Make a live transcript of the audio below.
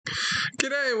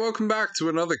G'day, welcome back to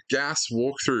another gas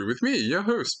walkthrough with me, your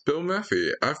host, Bill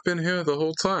Murphy. I've been here the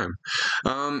whole time.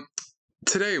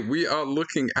 Today we are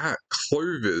looking at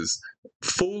Clover's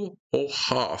full or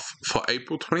half for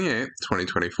April 28th,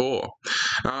 2024.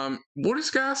 What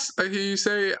is gas? I hear you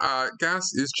say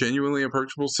gas is genuinely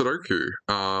approachable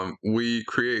Sudoku. We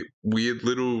create weird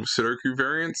little Sudoku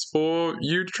variants for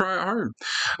you to try at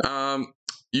home.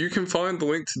 You can find the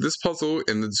link to this puzzle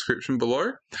in the description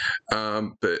below.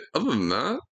 But other than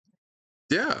that,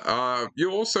 yeah,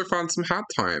 you'll also find some hat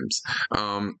times.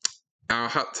 Our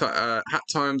hat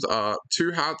times are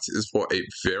 2 hats is for a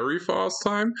very fast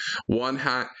time, 1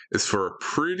 hat is for a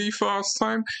pretty fast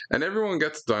time, and everyone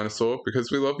gets a dinosaur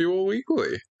because we love you all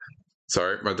equally.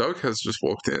 Sorry, my dog has just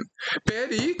walked in.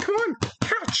 Betty, come on,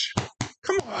 couch!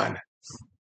 Come on!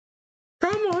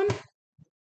 Come on!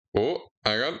 Oh,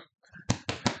 hang on.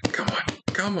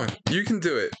 Come on, you can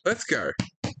do it. Let's go.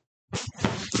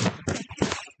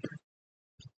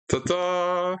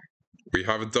 Ta-da! We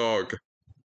have a dog.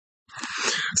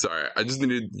 Sorry, I just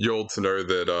needed y'all to know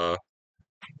that,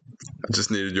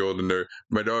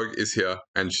 my dog is here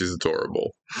and she's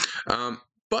adorable.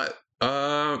 But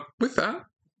with that,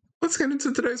 let's get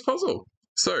into today's puzzle.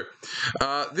 So,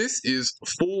 this is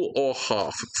full or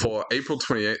half for April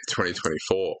 28th,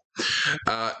 2024.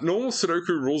 Normal Sudoku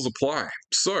rules apply.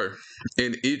 So,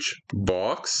 in each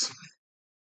box,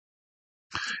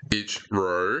 each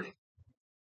row,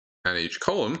 and each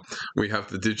column, we have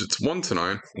the digits 1 to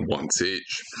 9, once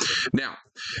each. Now,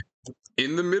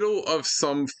 in the middle of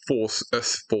some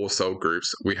four-cell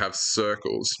groups, we have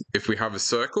circles. If we have a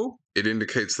circle, it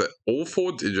indicates that all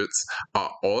 4 digits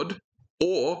are odd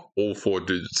or all 4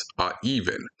 digits are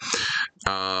even.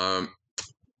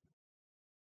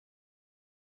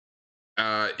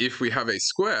 If we have a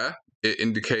square, it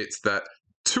indicates that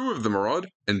 2 of them are odd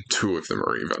and 2 of them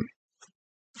are even.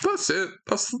 That's it.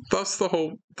 That's the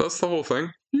whole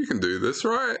thing. You can do this,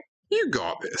 right? You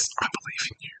got this. I believe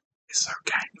in you. It's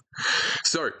okay.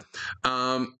 So,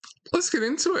 let's get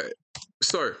into it.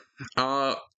 So,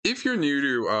 if you're new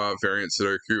to variant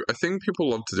Sudoku, a thing people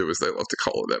love to do is they love to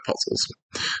color their puzzles.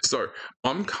 So,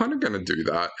 I'm kind of going to do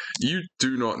that. You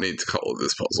do not need to color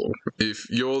this puzzle. If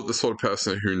you're the sort of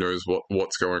person who knows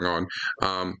what's going on,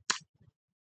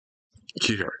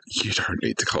 you don't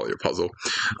need to color your puzzle.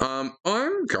 What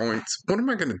am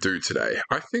I going to do today?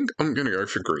 I think I'm going to go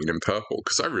for green and purple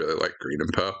because I really like green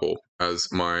and purple as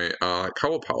my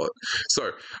color palette.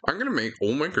 So I'm going to make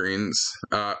all my greens,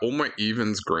 all my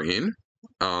evens green,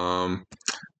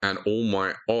 and all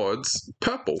my odds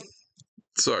purple.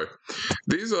 So,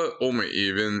 these are all my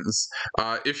evens.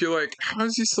 If you're like, how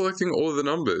is he selecting all of the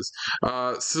numbers?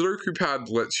 Sudoku Pad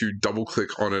lets you double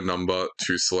click on a number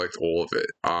to select all of it.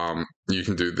 You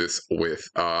can do this with,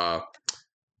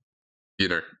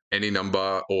 any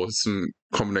number or some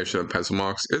combination of pencil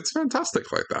marks. It's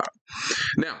fantastic like that.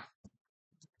 Now,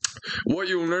 what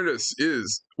you'll notice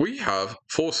is we have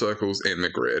 4 circles in the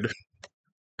grid,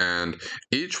 and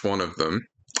each one of them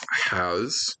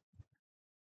has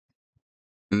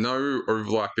no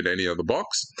overlap in any other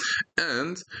box,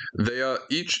 and they are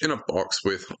each in a box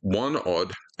with 1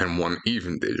 odd and 1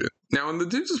 even digit. Now, in the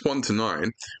digits 1 to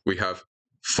 9, we have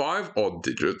 5 odd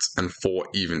digits and 4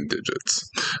 even digits.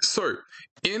 So,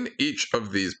 in each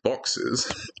of these boxes,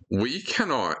 we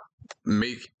cannot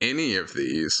make any of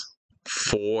these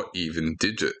 4 even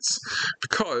digits,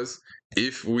 because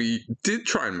if we did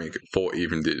try and make it 4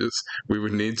 even digits, we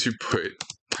would need to put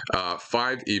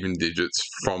 5 even digits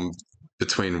from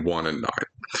between 1 and 9,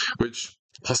 which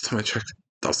last time I checked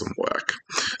doesn't work.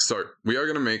 So we are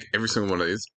going to make every single one of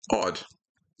these odd.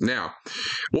 Now,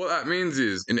 what that means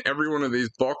is in every one of these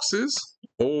boxes,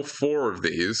 all 4 of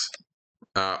these,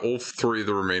 all 3 of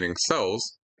the remaining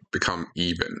cells become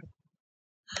even.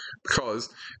 Because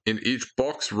in each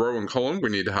box, row, and column, we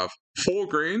need to have 4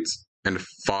 greens and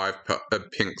 5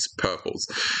 pinks, purples.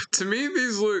 To me,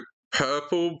 these look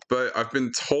purple, but I've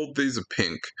been told these are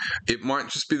pink. It might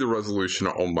just be the resolution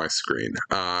on my screen,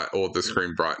 or the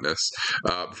screen brightness,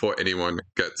 before anyone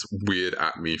gets weird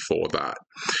at me for that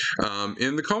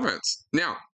in the comments.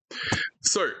 Now,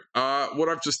 so what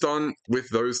I've just done with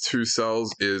those 2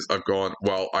 cells is I've gone,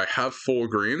 well, I have 4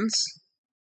 greens,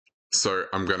 so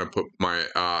I'm going to put my,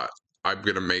 I'm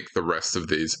going to make the rest of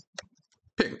these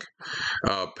pink,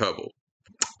 purple.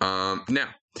 Now,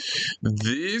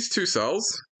 these 2 cells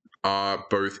are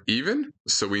both even,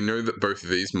 so we know that both of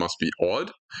these must be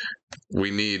odd. We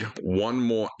need 1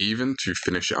 more even to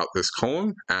finish out this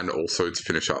column and also to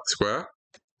finish out the square.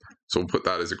 So we'll put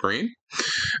that as a green.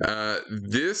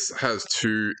 This has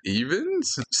 2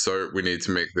 evens, so we need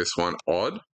to make this one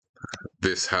odd.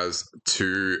 this has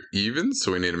 2 evens,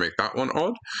 so we need to make that one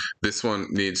odd. This one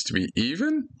needs to be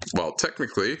even. Well,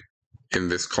 technically, in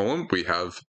this column, we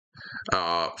have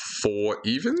 4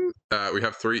 even. We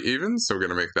have 3 evens, so we're going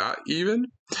to make that even.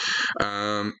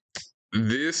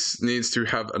 This needs to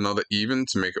have another even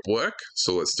to make it work,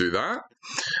 so let's do that.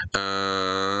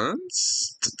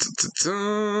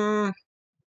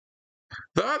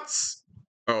 That's...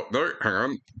 Oh, no, hang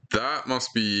on. That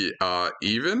must be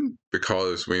even,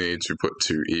 because we need to put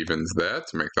 2 evens there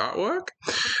to make that work.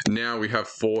 Now we have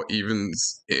 4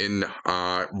 evens in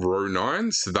row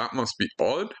 9, so that must be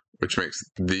odd, which makes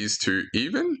these 2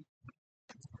 even.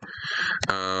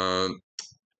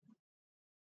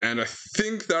 And I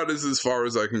think that is as far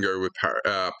as I can go with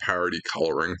parity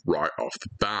coloring right off the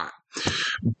bat.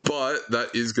 But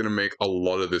that is going to make a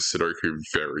lot of this Sudoku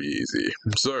very easy.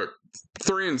 So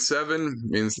 3 and 7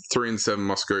 means 3 and 7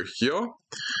 must go here,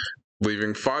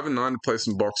 leaving 5 and 9 to place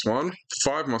in box 1.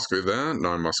 5 must go there,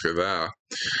 9 must go there.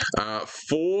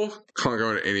 4 can't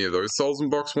go into any of those cells in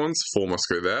box 1, so 4 must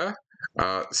go there.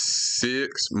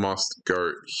 6 must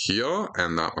go here,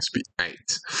 and that must be 8.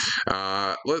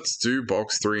 Let's do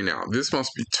box 3 now. This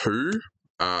must be 2.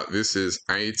 This is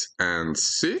 8 and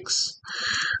 6.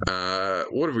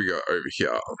 What have we got over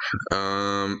here?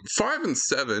 5 and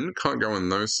 7 can't go in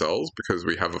those cells because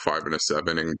we have a 5 and a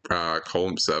 7 in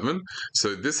column 7.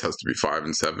 So this has to be 5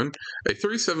 and 7. A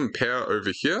 3-7 pair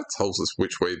over here tells us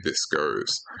which way this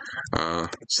goes.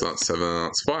 So that's 7 and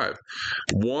that's 5.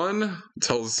 1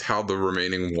 tells us how the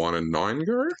remaining 1 and 9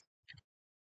 go.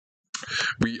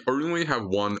 We only have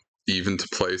 1 even to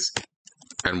place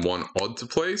and 1 odd to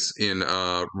place in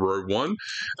row 1.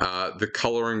 The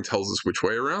coloring tells us which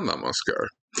way around that must go.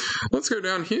 Let's go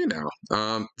down here now.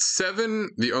 7,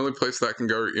 the only place that can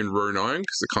go in row 9,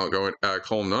 because it can't go in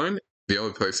column 9. The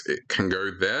only place it can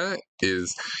go there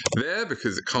is there,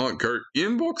 because it can't go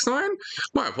in box 9.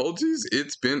 My apologies,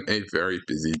 it's been a very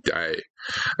busy day.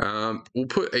 We'll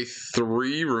put a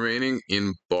 3 remaining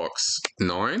in box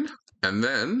 9, and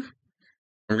then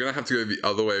I'm going to have to go the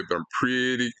other way, but I'm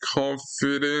pretty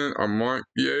confident I might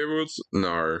be able to...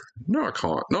 No, I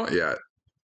can't. Not yet.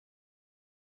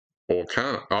 Or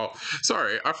can I? Oh,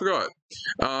 sorry, I forgot.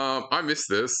 I missed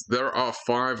this. There are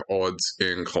 5 odds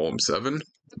in column 7,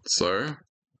 so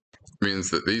means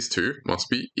that these 2 must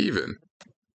be even.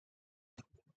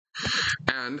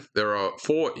 And there are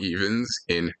 4 evens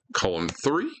in column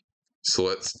 3, so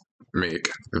let's make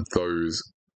those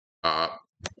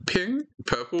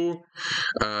purple.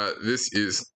 This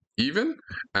is even,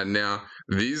 and now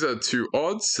these are 2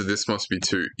 odds, so this must be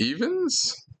 2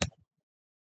 evens.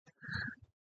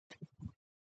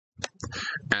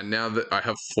 And now that I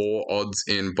have 4 odds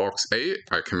in box 8,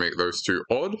 I can make those 2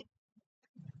 odd.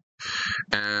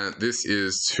 And this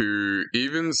is 2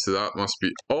 evens, so that must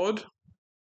be odd.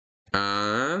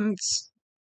 And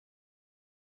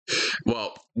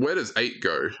well, where does 8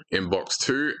 go? In box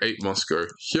 2, 8 must go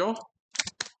here.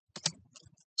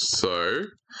 So,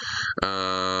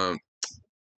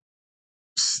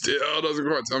 still doesn't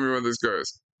quite tell me where this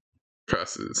goes.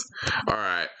 Presses.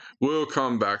 Alright, we'll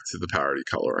come back to the parity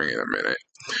coloring in a minute.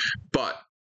 But,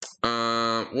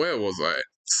 where was I?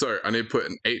 So, I need to put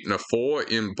an 8 and a 4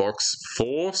 in box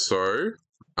 4, so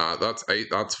that's 8,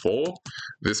 that's 4.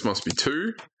 This must be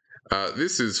 2.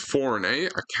 This is 4 and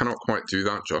 8. I cannot quite do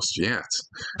that just yet.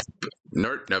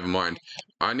 Nope, never mind.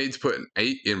 I need to put an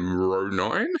 8 in row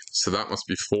 9, so that must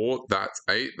be 4. That's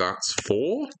 8, that's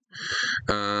 4.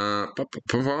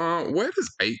 Where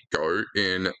does 8 go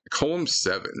in column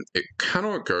 7? It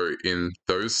cannot go in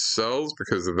those cells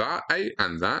because of that 8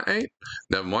 and that 8.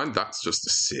 Never mind, that's just a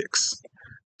 6.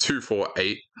 2, 4,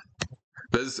 8.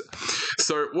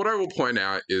 So what I will point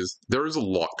out is there is a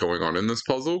lot going on in this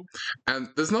puzzle, and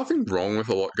there's nothing wrong with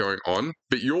a lot going on,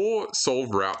 but your solve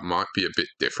route might be a bit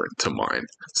different to mine.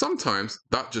 Sometimes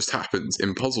that just happens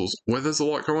in puzzles where there's a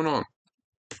lot going on.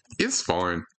 It's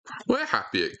fine. We're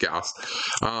happy at GAS.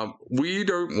 We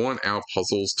don't want our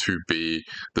puzzles to be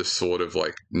the sort of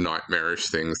like nightmarish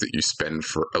things that you spend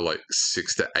for like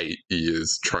 6 to 8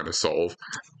 years trying to solve.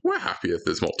 We're happy if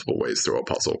there's multiple ways through a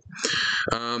puzzle.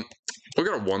 We've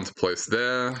got a 1 to place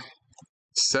there,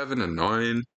 7 and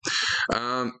 9.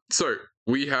 So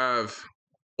we have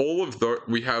all of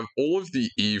the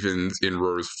evens in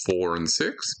rows 4 and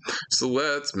 6. So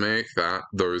let's make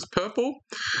those purple.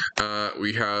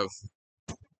 We have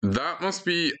that must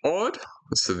be odd.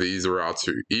 So these are our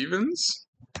 2 evens.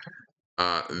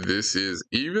 This is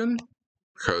even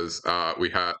because we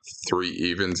had 3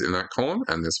 evens in that column,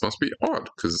 and this must be odd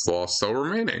because it's the last cell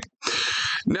remaining.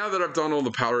 Now that I've done all the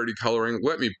parity coloring,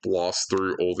 let me blast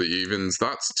through all the evens.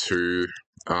 That's 2,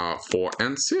 4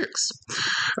 and 6.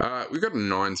 We've got a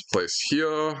 9 to place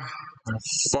here.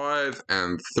 5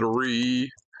 and 3.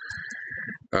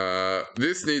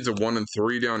 This needs a 1 and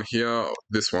 3 down here.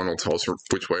 This one will tell us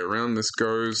which way around this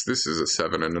goes. This is a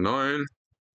 7 and a 9.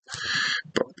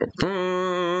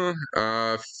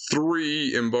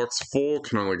 3 in box 4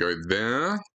 can only go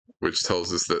there, which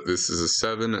tells us that this is a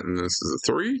 7 and this is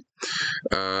a 3.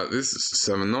 This is a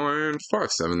 7, 9,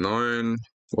 5, 7, 9.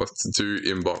 Left to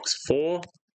do in box 4,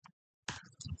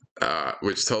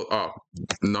 which tells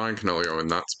 9 can only go in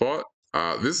that spot.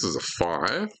 This is a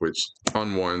 5, which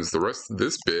unwinds the rest of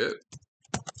this bit.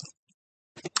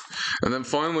 And then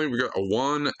finally, we got a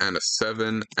 1 and a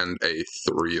 7 and a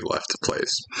 3 left to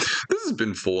place. This has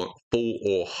been full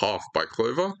or half by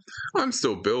Clover. I'm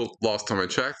still Bill, last time I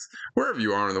checked. Wherever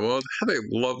you are in the world, have a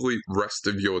lovely rest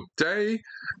of your day,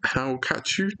 and I will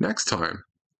catch you next time.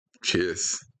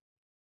 Cheers.